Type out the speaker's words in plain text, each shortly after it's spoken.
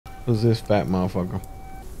Who's this fat motherfucker?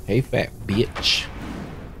 Hey, fat bitch.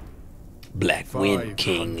 Black Wind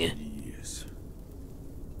King. Years.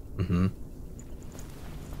 Mm-hmm.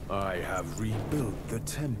 I have rebuilt the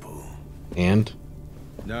temple. And?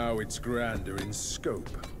 Now it's grander in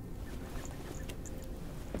scope.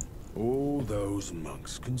 All those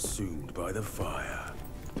monks consumed by the fire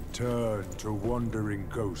turned to wandering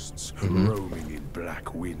ghosts roaming in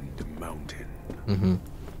Black Wind Mountain. Mm-hmm.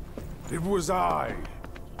 It was I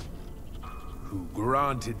who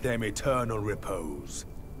granted them eternal repose.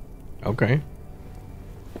 Okay.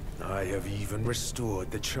 I have even restored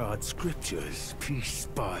the charred scriptures piece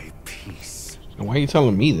by piece. And why are you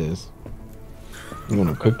telling me this? You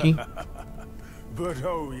want a cookie? But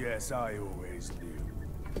oh yes, I always knew.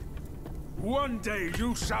 One day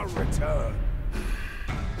you shall return.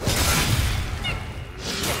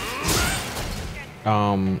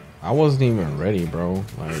 I wasn't even ready, bro.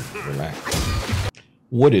 Like, relax.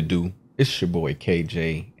 What it do? It's your boy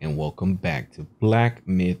KJ, and welcome back to Black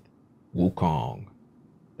Myth Wukong.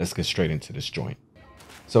 Let's get straight into this joint.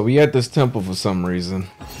 So we at this temple for some reason.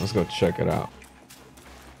 Let's go check it out.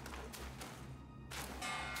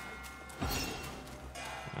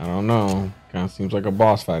 I don't know. Kind of seems like a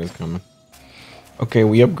boss fight is coming. Okay,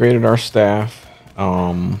 we upgraded our staff.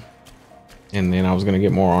 And then I was gonna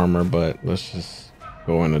get more armor, but let's just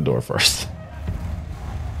go in the door first.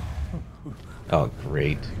 Oh,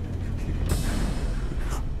 great.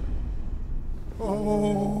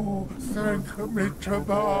 Oh, thank me to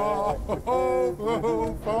God.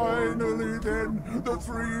 Oh, finally then the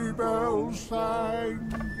 3 bells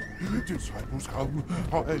sang. Disciples come,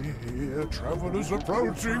 I hear travelers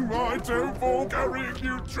approaching my temple carrying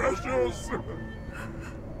new treasures.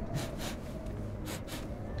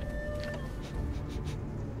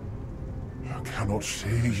 I cannot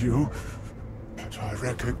see you, but I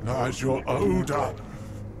recognize your odor.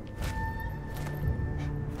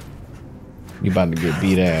 You about to get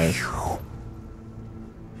beat ass.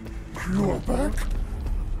 You're back?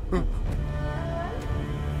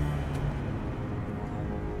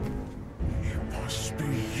 It must be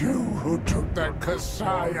you who took that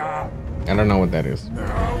Kasaya. I don't know what that is.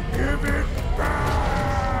 Now give it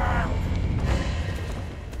back!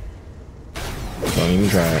 Don't even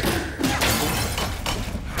try it.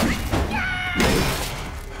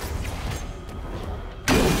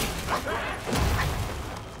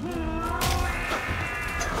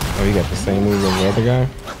 Oh, you got the same move as the other guy?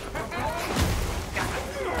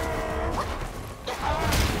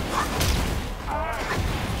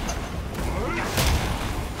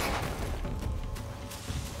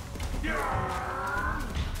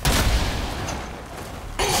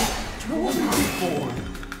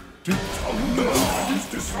 Did Timin and his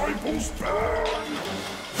disciples burn?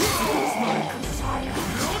 It's my Kasaya.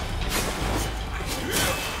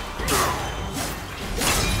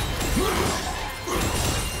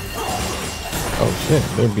 Oh shit,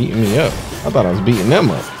 they're beating me up. I thought I was beating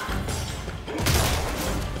them up.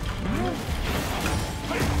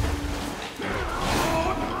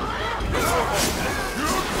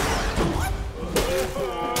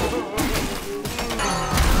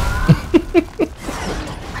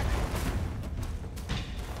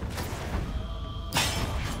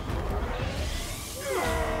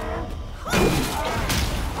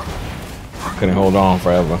 Couldn't hold on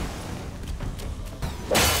forever.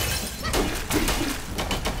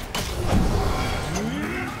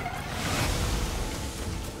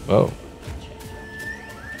 Oh.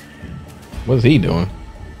 What's he doing?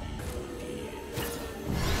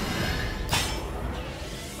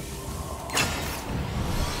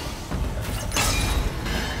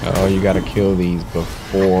 Oh, you gotta kill these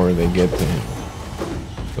before they get to him,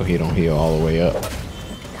 so he don't heal all the way up.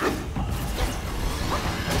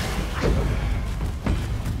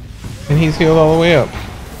 And he's healed all the way up.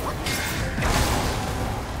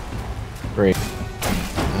 Great.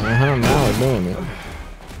 Now we're doing it.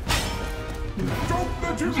 Don't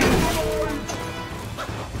let him run!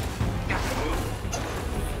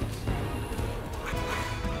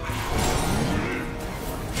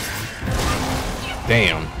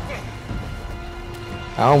 Damn.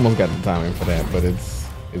 I almost got the timing for that, but it's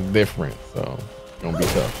different, so it's gonna be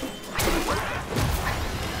tough.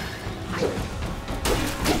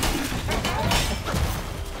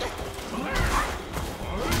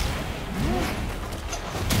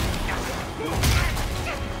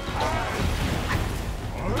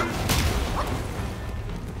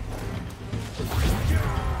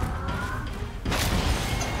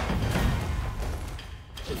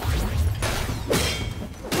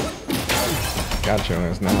 Got your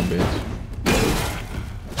ass now, bitch.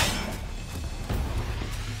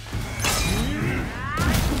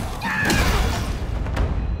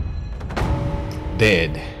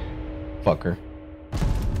 dead, fucker.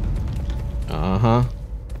 Uh-huh.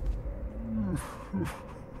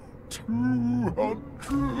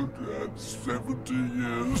 270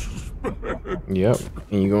 years spent. Yep,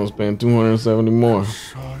 and you're gonna spend 270 more.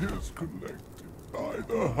 Science collected by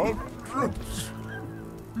the hundreds.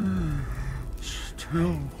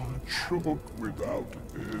 Still one short without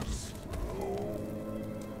his.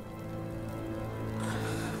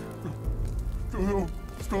 No,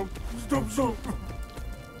 stop. Go.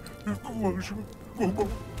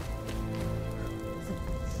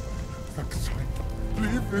 Next time,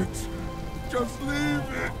 leave it. Just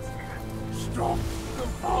leave it. Stop the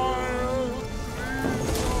fire.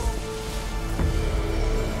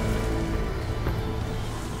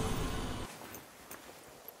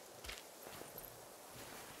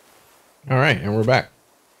 All right, and we're back.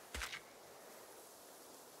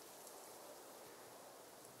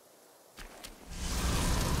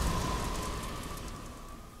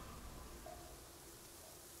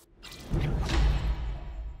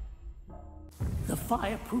 The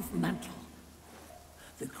fireproof mantle.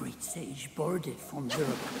 The great sage borrowed it from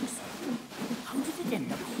Veracruz. How did it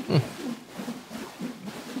end up here?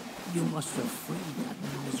 You must have freed that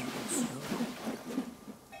miserable soul.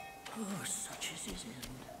 Oh, such is his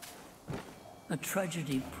end. A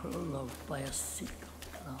tragedy prologued by a single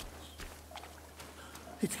glance.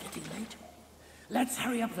 It's getting late. Let's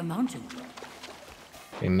hurry up the mountain.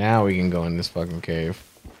 Okay, now we can go in this fucking cave.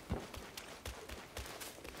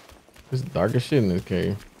 There's dark as shit in this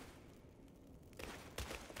cave.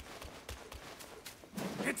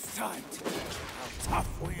 It's time to teach how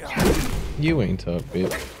tough we are. You ain't tough,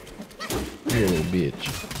 bitch. You're a little bitch.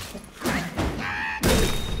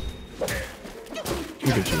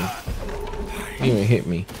 Look at you. You even hit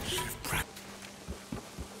me. Back.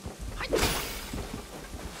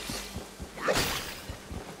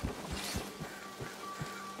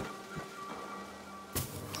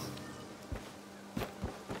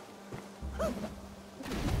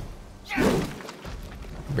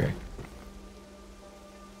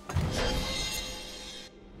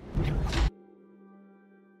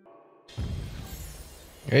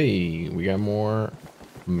 Hey, we got more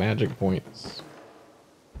magic points.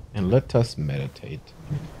 And let us meditate.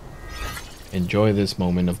 Enjoy this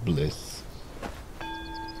moment of bliss.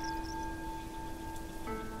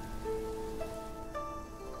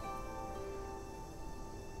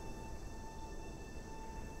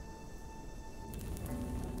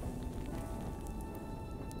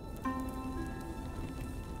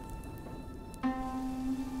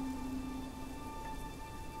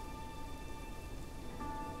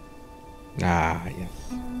 Ah, yes.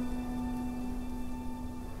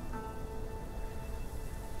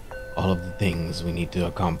 All of the things we need to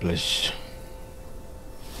accomplish.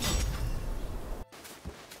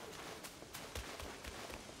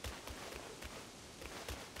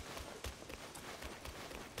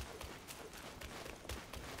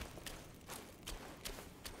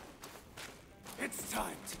 It's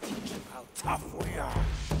time to teach you how tough we are.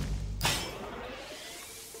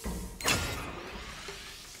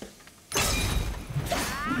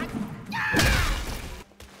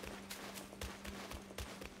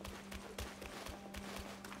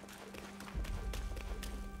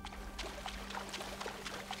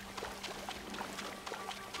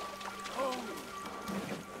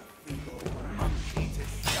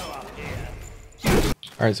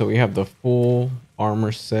 All right, so we have the full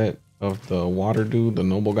armor set of the water dude, the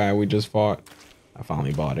noble guy we just fought. I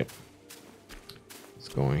finally bought it. Let's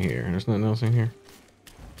go in here. There's nothing else in here.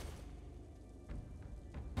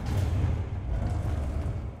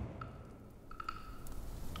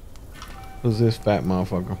 Who's this fat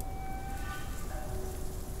motherfucker?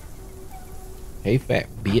 Hey, fat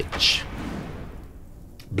bitch.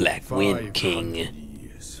 Black Wind King.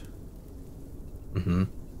 Mm-hmm.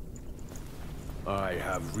 I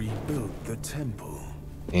have rebuilt the temple.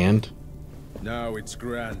 And? Now it's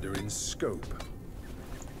grander in scope.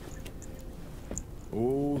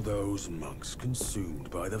 All those monks consumed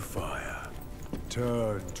by the fire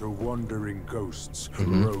turned to wandering ghosts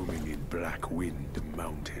roaming in Black Wind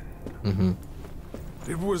Mountain.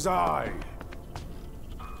 It was I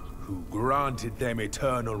who granted them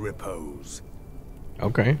eternal repose.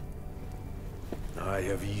 Okay. I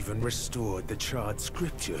have even restored the charred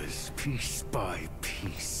scriptures piece by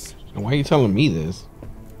piece. And why are you telling me this?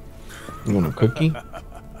 You want a cookie?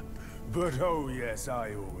 But oh yes,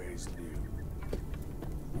 I always knew.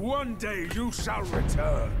 One day you shall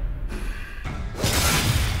return.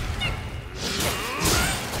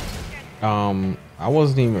 I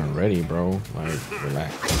wasn't even ready, bro. Like,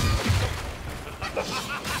 relax.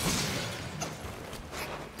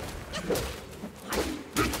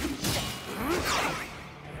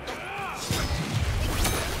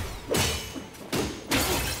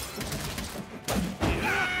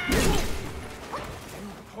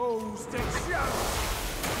 foes to shout,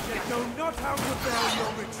 yet know not how to bear your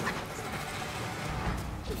retreat.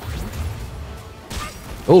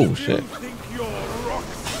 Oh shit. You think you're rock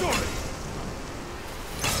solid?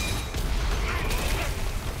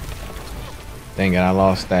 Dang it, I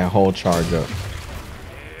lost that whole charge up.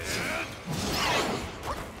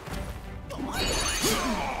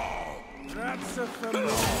 That's a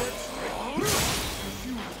familiar trick.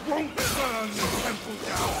 You won't burn the temple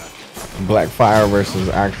down. Black fire versus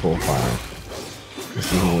actual fire. Let's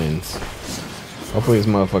see who wins. Hopefully this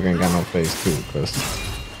motherfucker ain't got no face too, cause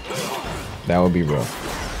that would be rough.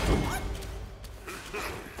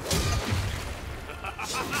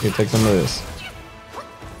 Here, take some of this.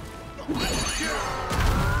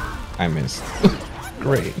 I missed.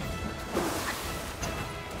 Great.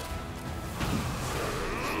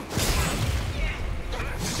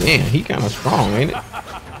 Damn, he kind of strong, ain't it?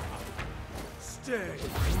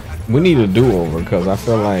 We need a do-over because I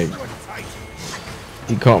feel like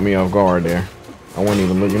he caught me off guard there. I wasn't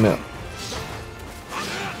even looking up.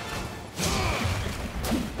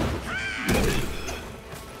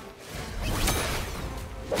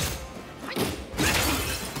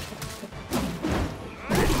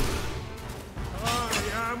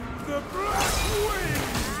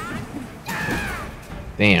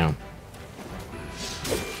 Damn.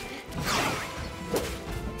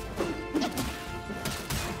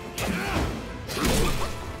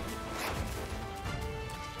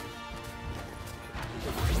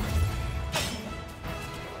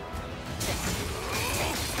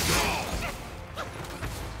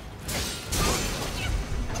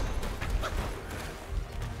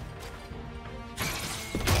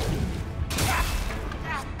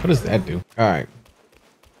 What does that do? All right.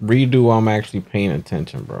 Redo, I'm actually paying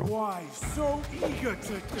attention, bro. Why so eager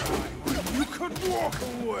to die when you could walk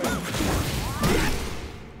away?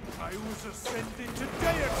 I was ascended to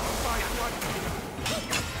deity by one.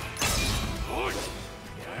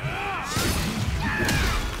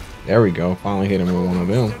 There we go. Finally hit him with one of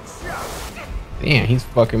them. Damn, he's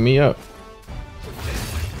fucking me up.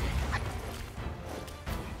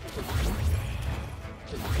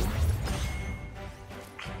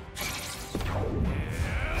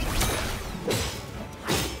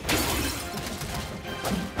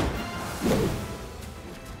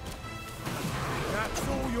 That's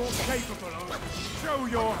all you're capable of. Show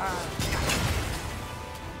your hand.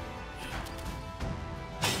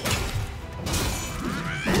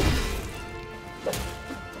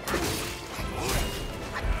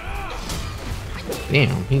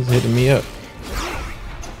 Damn, he's hitting me up.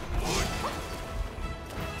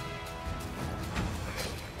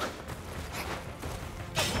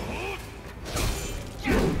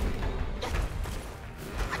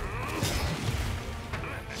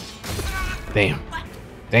 Damn.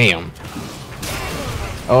 Damn.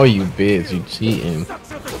 Oh, you bitch, you cheating.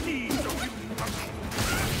 Such are the deeds of you monkeys.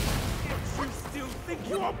 But you still think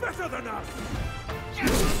you are better than us.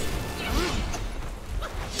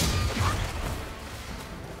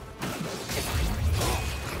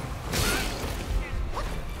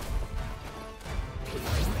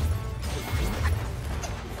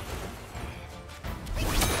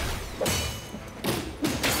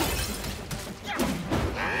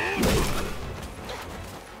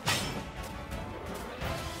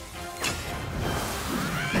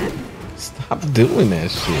 Stop doing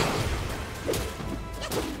that shit.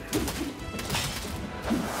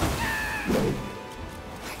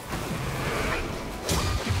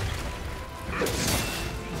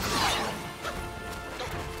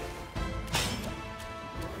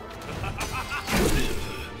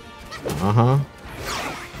 Uh-huh.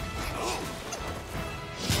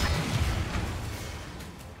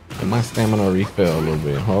 And my stamina refill a little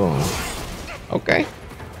bit. Hold on. Okay.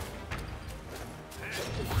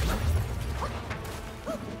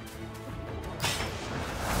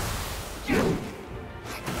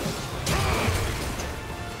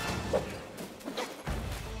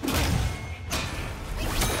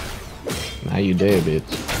 Now you dead, bitch.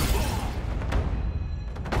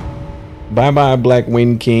 Bye-bye, Black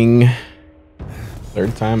Wind King.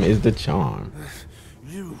 Third time is the charm.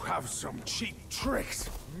 You have some cheap tricks.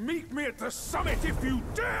 Meet me at the summit if you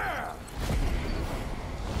dare!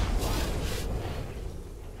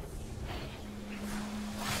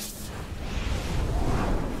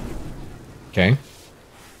 Okay.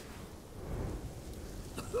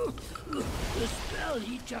 The spell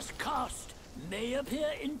he just cast may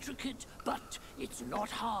appear intricate, but it's not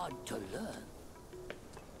hard to learn.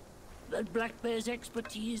 That Black Bear's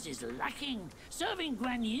expertise is lacking. Serving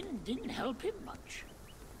Guan Yin didn't help him much.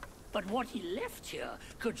 But what he left here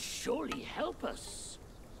could surely help us.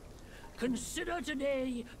 Consider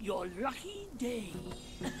today your lucky day.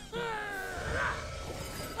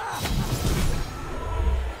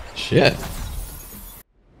 Shit.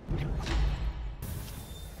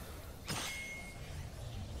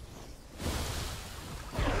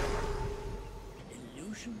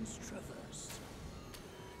 Illusions traversed.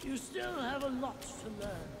 You still have a lot to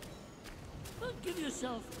learn. But give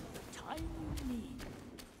yourself the time you need.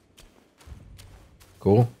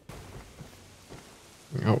 Cool.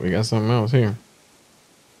 Oh, we got something else here.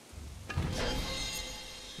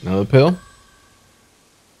 Another pill.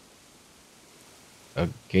 A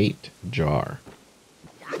gate jar.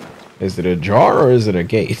 Is it a jar or is it a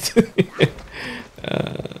gate?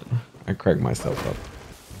 I cracked myself up.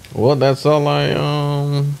 Well, that's all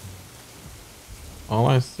I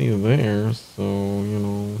see there, so you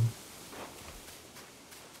know.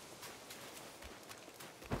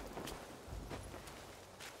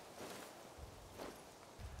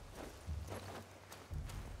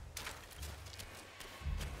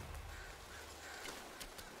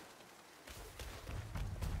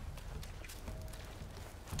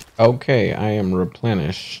 Okay, I am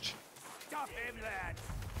replenished. Stop him, lad.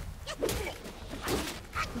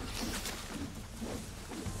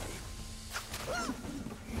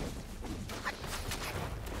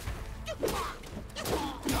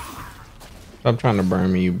 Stop trying to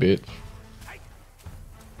burn me, you bitch.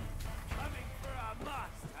 Coming for our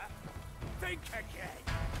master. Think again.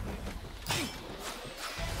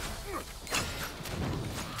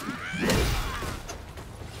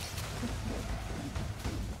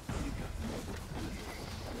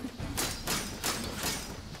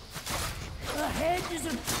 Ahead is a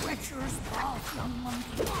treacherous path, young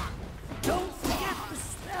monkey. Don't forget the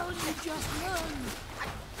spell you just learned.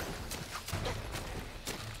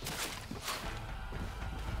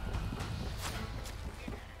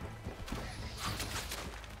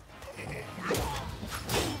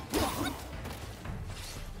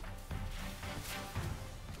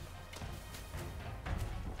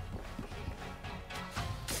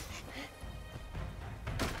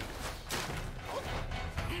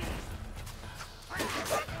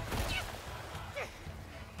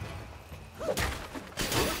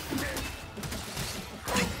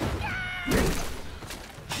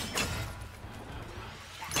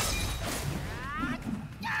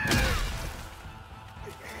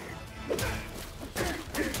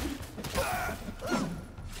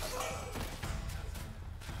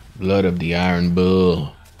 Blood of the Iron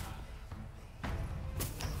Bull.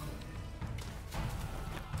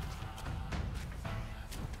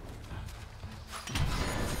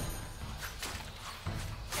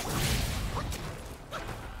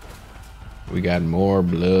 We got more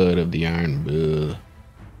blood of the Iron Bull.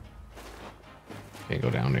 Can't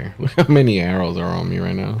go down there. Look how many arrows are on me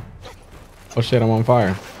right now. Oh shit, I'm on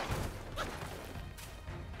fire.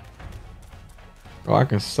 Oh, I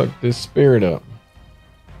can suck this spirit up.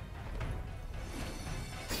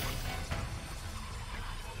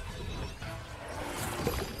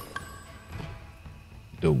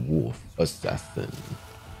 The wolf assassin.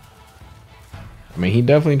 I mean, he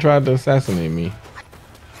definitely tried to assassinate me.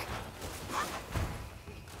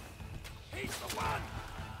 He's the one.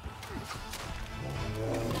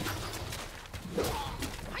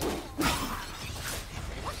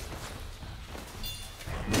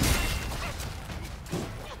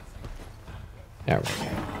 All right.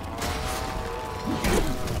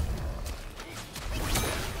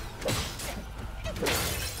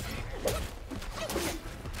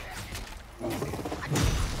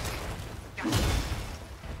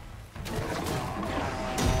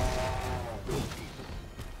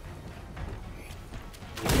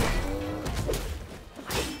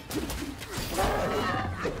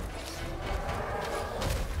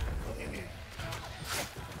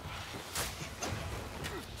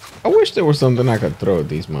 I wish there was something I could throw at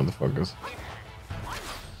these motherfuckers.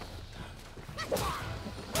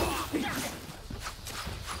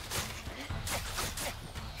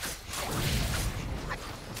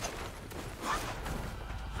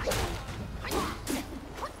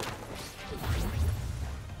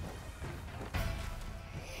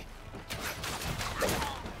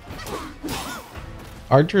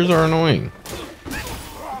 Archers are annoying.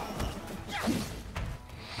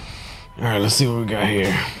 All right, let's see what we got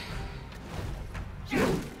here.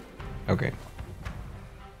 Okay.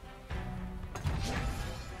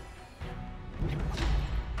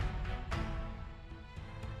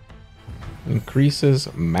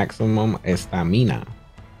 Increases maximum stamina.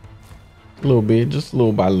 A little bit, just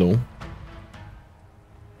little by little.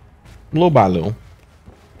 Little by little.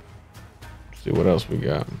 Let's see what else we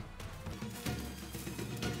got.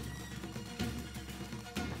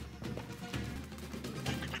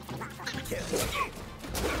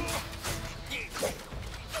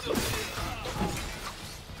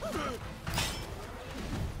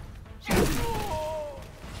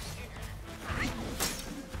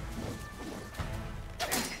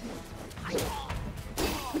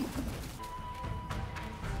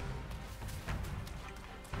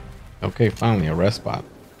 Okay, finally a rest spot.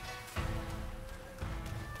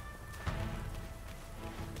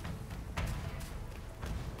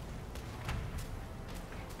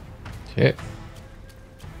 Shit.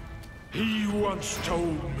 He once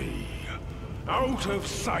told me, out of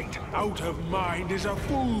sight, out of mind is a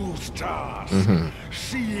fool's task.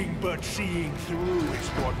 Seeing but seeing through is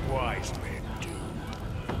what wise men do.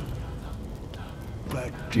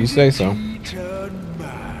 But You say so. he turned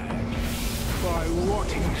mad by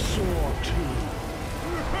what he saw too.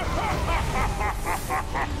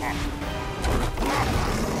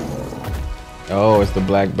 Oh, it's the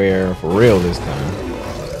black bear for real this time.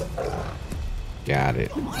 Got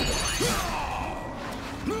it.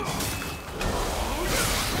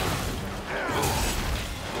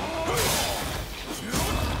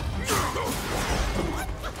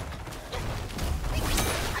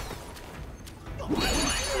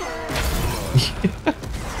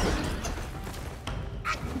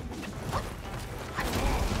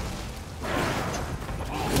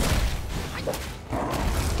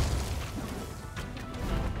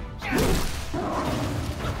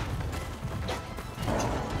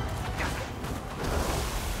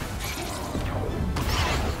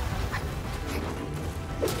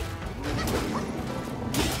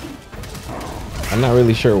 I'm not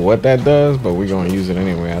really sure what that does, but we're gonna use it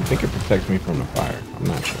anyway. I think it protects me from the fire. I'm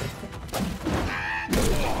not sure.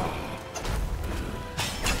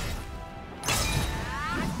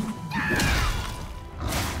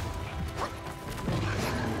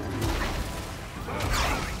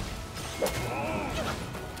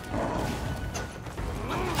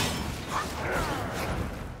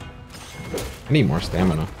 I need more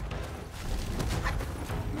stamina.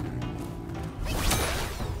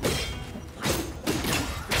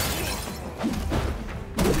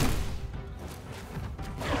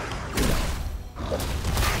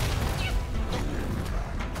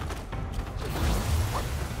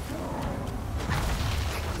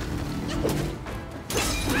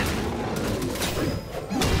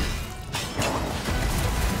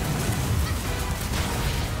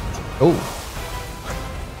 Oh.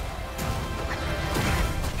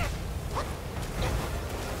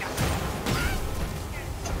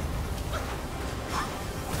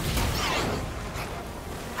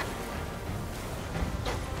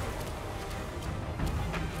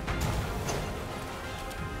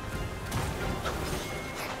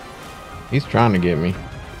 He's trying to get me.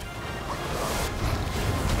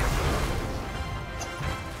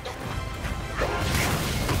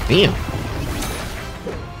 Damn.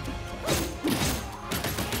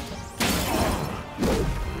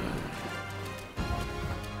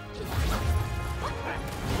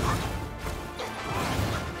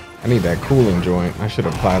 I need that cooling joint. I should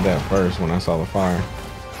have applied that first when I saw the fire.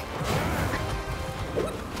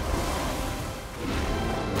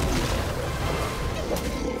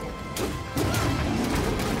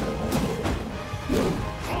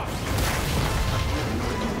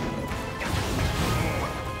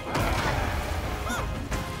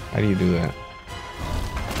 How do you do that?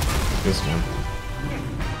 This one.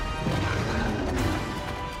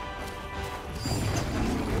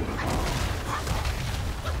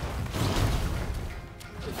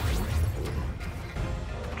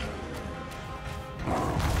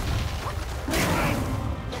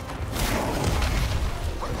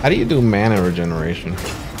 How do you do mana regeneration?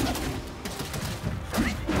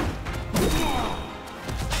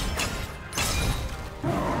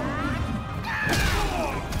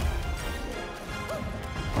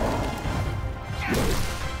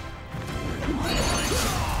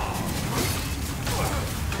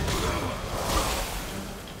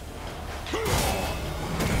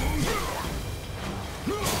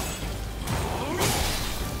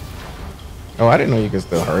 Oh, I didn't know you could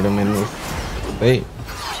still hurt him in this state.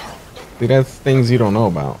 See, that's things you don't know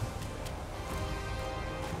about.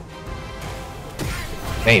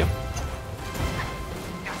 Damn.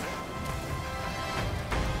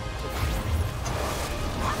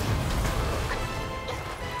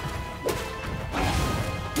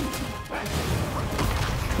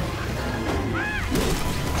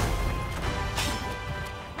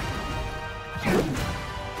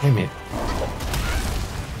 Damn it.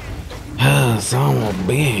 Son of a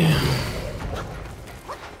bitch.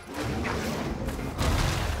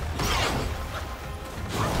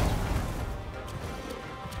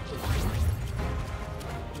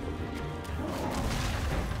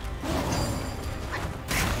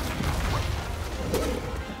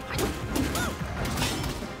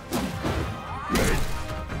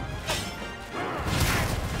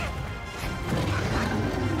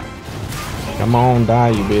 Come on, die,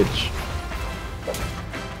 you bitch.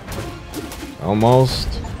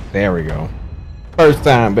 Almost. There we go. First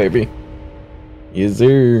time, baby. Yes,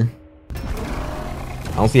 sir.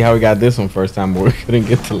 I don't see how we got this one first time, but we couldn't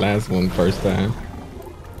get the last one first time.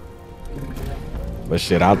 But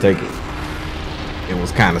shit, I'll take it. It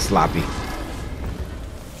was kind of sloppy.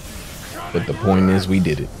 But the point is, we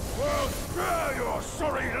did it. Well, spare your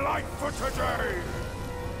sorry life for today.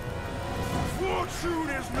 Fortune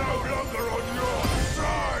is no longer on your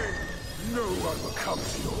side. No one will come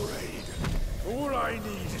to your aid. All I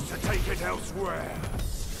need is to take it elsewhere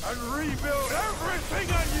and rebuild everything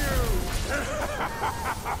anew.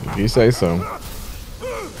 If you say so.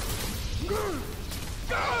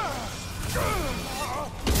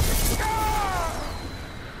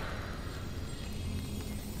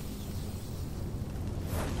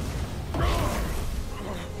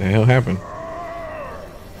 The hell happened?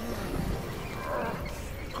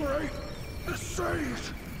 Great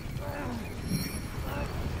sage.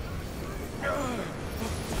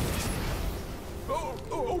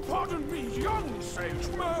 Oh, pardon me, young sage.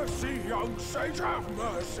 Mercy, young sage, have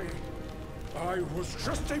mercy. I was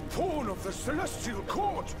just a pawn of the Celestial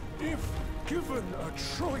Court. If given a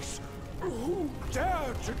choice, who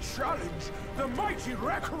dared to challenge the mighty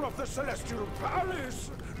wrecker of the Celestial Palace?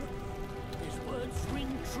 His words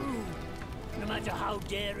ring true. No matter how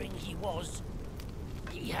daring he was,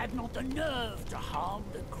 he had not the nerve to harm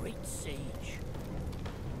the great sage.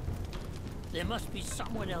 There must be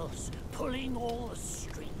someone else pulling all the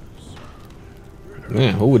strings.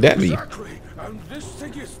 Man, who would that be? Exactly, and this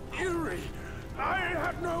thing is eerie. I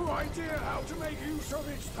had no idea how to make use of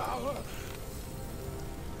its power.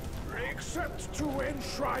 Except to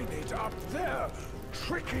enshrine it up there,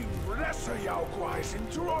 tricking lesser Yaoguais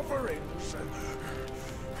into offerings.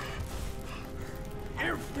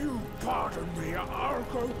 If you pardon me, I'll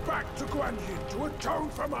go back to Guan Yin to atone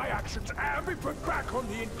for my actions and be put back on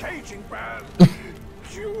the engaging band.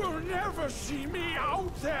 You will never see me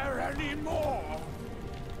out there anymore.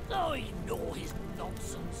 Oh, ignore his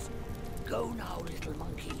nonsense. Go now, little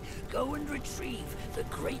monkey. Go and retrieve the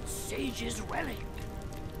great sage's relic.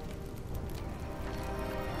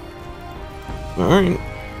 All right.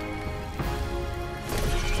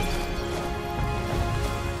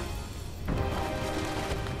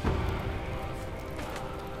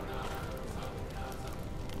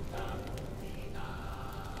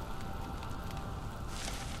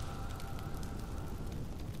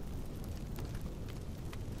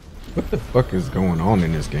 What the fuck is going on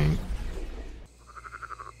in this game?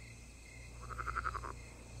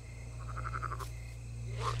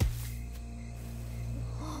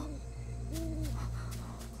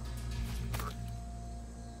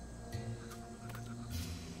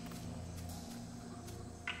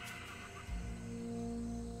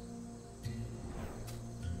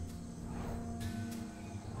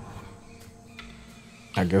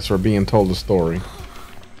 I guess we're being told a story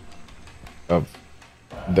of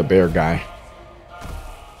the bear guy.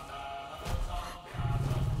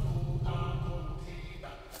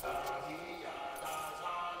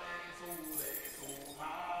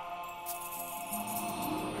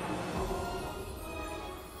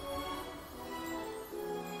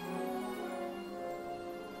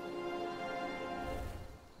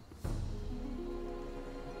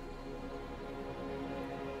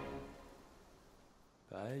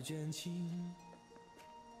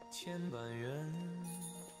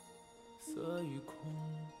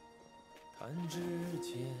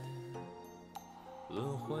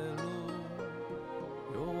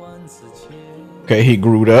 Okay, he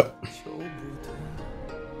grew up.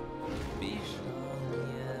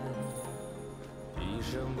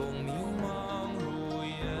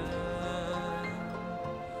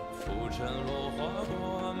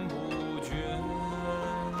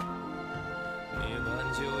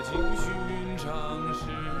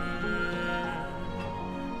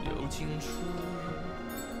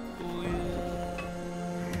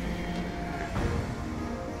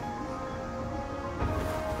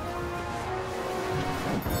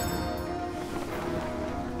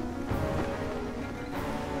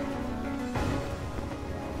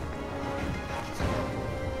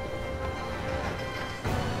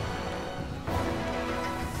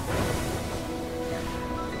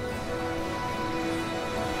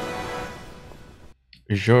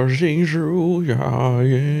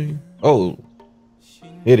 Oh,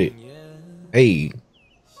 hit it. Hey.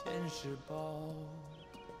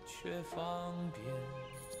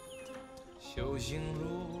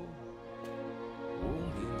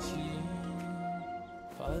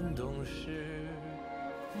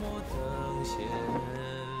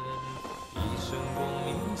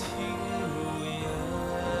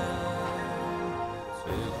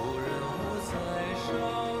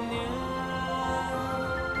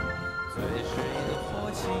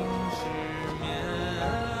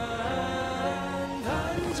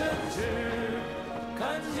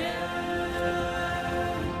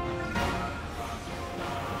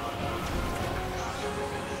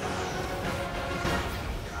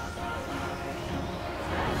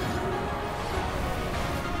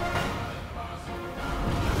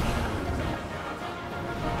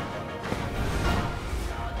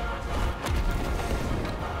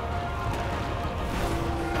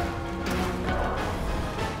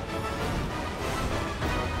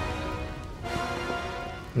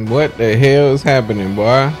 What the hell is happening,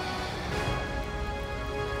 boy?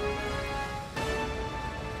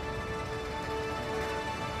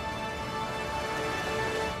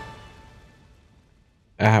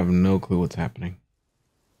 I have no clue what's happening.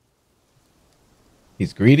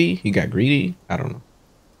 He's greedy? He got greedy? I don't know.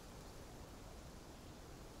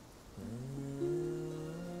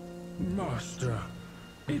 Master,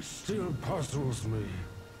 it still puzzles me.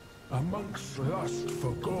 A monk's lust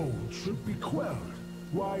for gold should be quelled.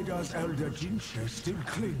 Why does Elder Jinche still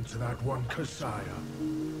cling to that one Kasaya?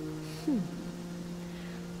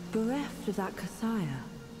 Bereft of that Kasaya,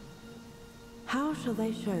 how shall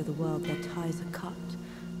they show the world their ties are cut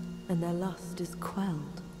and their lust is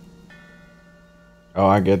quelled? Oh,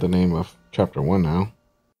 I get the name of chapter 1 now.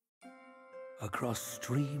 Across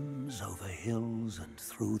streams, over hills, and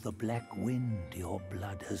through the black wind your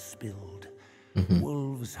blood has spilled.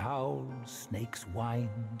 Wolves howl, snakes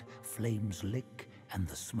wind, flames lick, and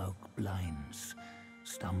the smoke blinds.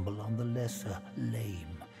 Stumble on the lesser,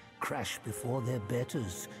 lame, crash before their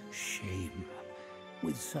betters, shame.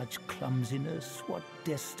 With such clumsiness, what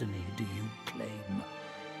destiny do you claim?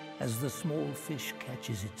 As the small fish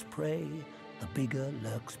catches its prey, the bigger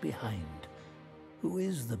lurks behind. Who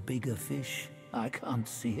is the bigger fish? I can't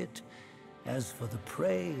see it. As for the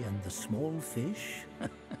prey and the small fish,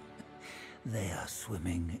 they are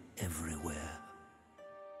swimming everywhere.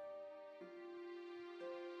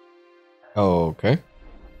 Okay.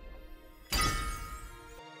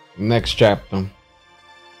 Next chapter.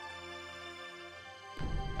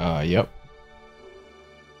 Yep.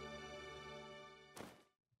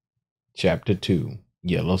 Chapter 2.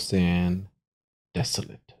 Yellow Sand,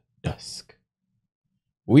 Desolate Dusk.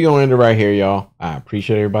 We gonna end it right here, y'all. I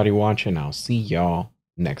appreciate everybody watching. I'll see y'all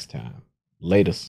next time. Latest.